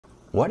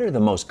What are the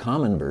most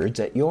common birds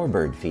at your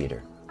bird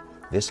feeder?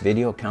 This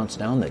video counts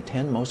down the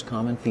 10 most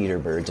common feeder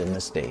birds in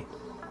the state.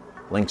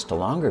 Links to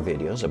longer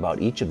videos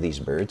about each of these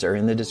birds are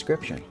in the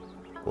description.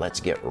 Let's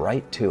get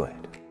right to it.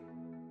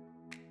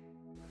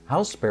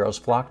 House sparrows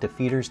flock to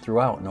feeders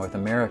throughout North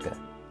America.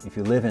 If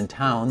you live in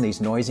town,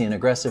 these noisy and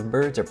aggressive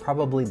birds are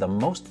probably the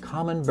most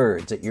common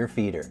birds at your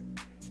feeder.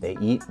 They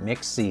eat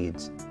mixed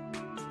seeds.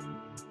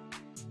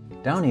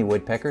 Downy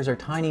woodpeckers are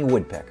tiny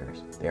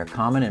woodpeckers. They are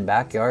common in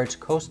backyards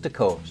coast to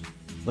coast.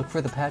 Look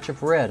for the patch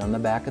of red on the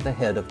back of the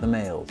head of the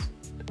males.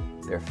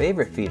 Their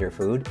favorite feeder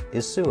food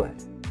is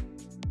suet.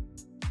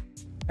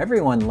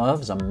 Everyone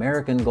loves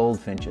American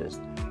goldfinches.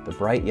 The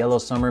bright yellow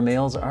summer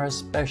males are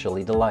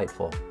especially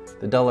delightful.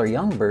 The duller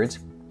young birds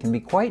can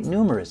be quite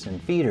numerous in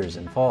feeders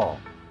in fall.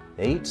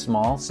 They eat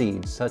small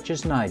seeds such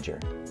as Niger.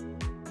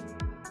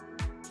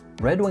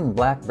 Red-winged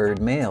blackbird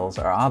males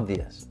are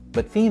obvious,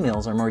 but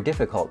females are more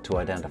difficult to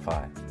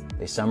identify.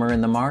 They summer in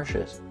the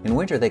marshes. In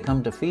winter they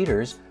come to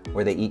feeders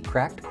where they eat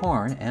cracked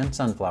corn and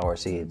sunflower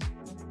seeds.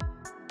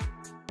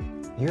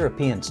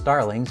 European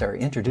starlings are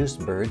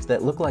introduced birds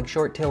that look like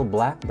short-tailed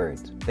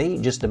blackbirds. They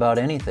eat just about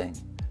anything.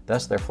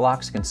 Thus their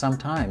flocks can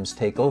sometimes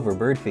take over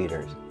bird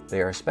feeders.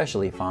 They are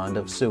especially fond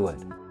of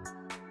suet.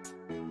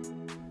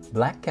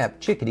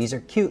 Black-capped chickadees are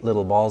cute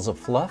little balls of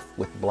fluff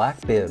with black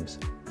bibs.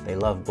 They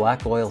love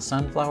black oil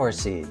sunflower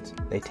seeds.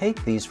 They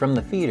take these from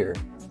the feeder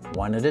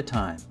one at a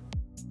time.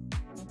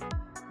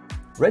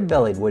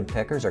 Red-bellied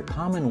woodpeckers are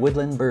common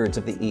woodland birds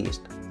of the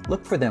east.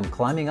 Look for them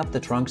climbing up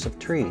the trunks of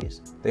trees.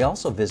 They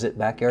also visit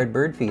backyard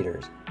bird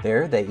feeders.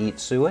 There they eat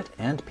suet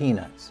and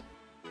peanuts.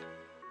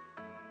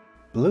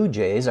 Blue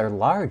jays are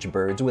large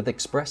birds with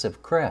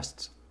expressive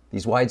crests.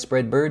 These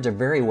widespread birds are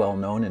very well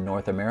known in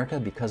North America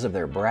because of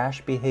their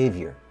brash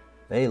behavior.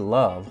 They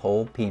love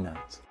whole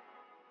peanuts.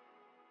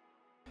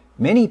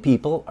 Many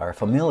people are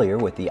familiar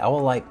with the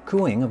owl-like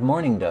cooing of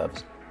mourning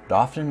doves, but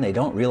often they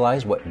don't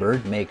realize what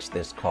bird makes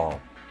this call.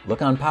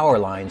 Look on power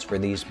lines for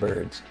these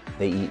birds.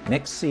 They eat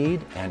mixed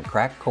seed and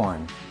cracked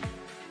corn.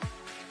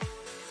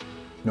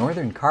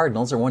 Northern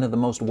cardinals are one of the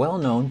most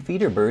well-known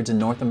feeder birds in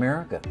North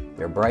America.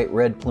 Their bright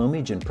red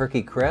plumage and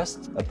perky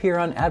crests appear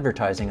on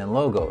advertising and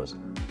logos.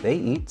 They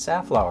eat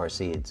safflower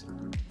seeds.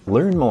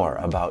 Learn more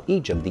about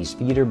each of these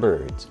feeder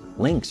birds.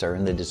 Links are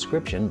in the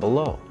description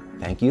below.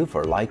 Thank you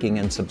for liking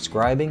and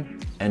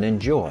subscribing, and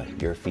enjoy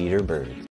your feeder birds.